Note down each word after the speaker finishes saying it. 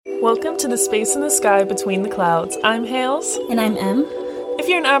Welcome to the space in the sky between the clouds. I'm Hales. And I'm Em. If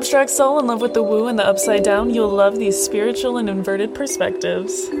you're an abstract soul in love with the woo and the upside down, you'll love these spiritual and inverted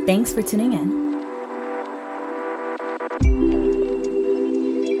perspectives. Thanks for tuning in.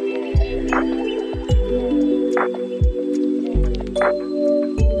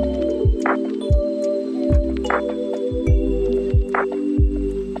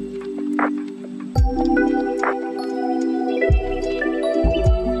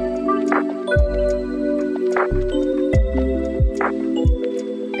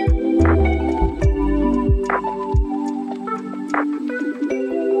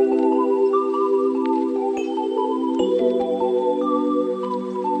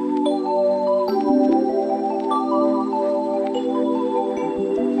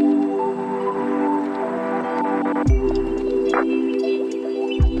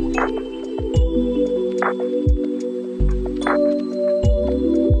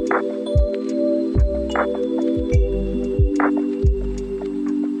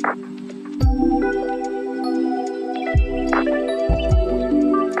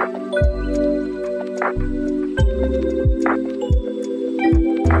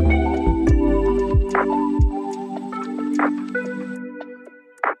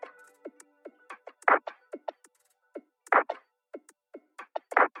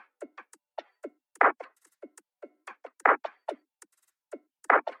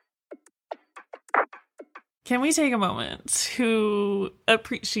 Can we take a moment to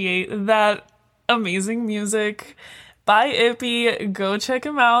appreciate that amazing music by Ippy? Go check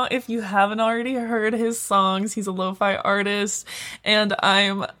him out if you haven't already heard his songs. He's a lo-fi artist, and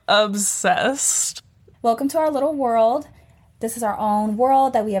I'm obsessed. Welcome to our little world. This is our own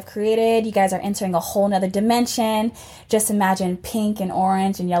world that we have created. You guys are entering a whole nother dimension. Just imagine pink and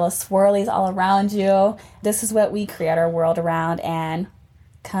orange and yellow swirlies all around you. This is what we create our world around, and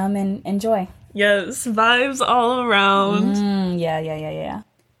come and enjoy. Yes, vibes all around. Yeah.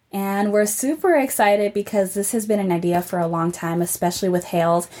 And we're super excited because this has been an idea for a long time, especially with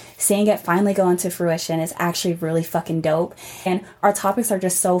Hales. Seeing it finally go into fruition is actually really fucking dope. And our topics are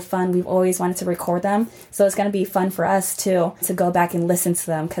just so fun. We've always wanted to record them. So it's going to be fun for us, too, to go back and listen to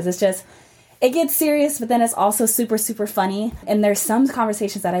them. Because it gets serious, but then it's also super, super funny. And there's some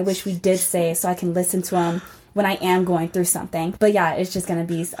conversations that I wish we did say so I can listen to them when I am going through something. But yeah, it's just going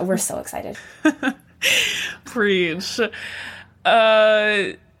to be, we're so excited. Preach.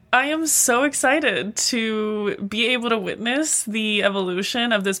 I am so excited to be able to witness the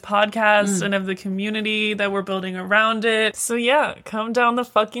evolution of this podcast and of the community that we're building around it. So yeah, come down the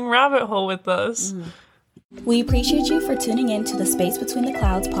fucking rabbit hole with us. We appreciate you for tuning in to the Space Between the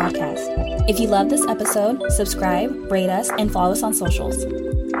Clouds podcast. If you love this episode, subscribe, rate us, and follow us on socials.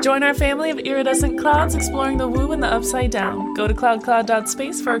 Join our family of iridescent clouds exploring the woo and the upside down. Go to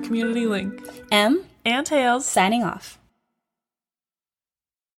cloudcloud.space for our community link. Em and Hales signing off.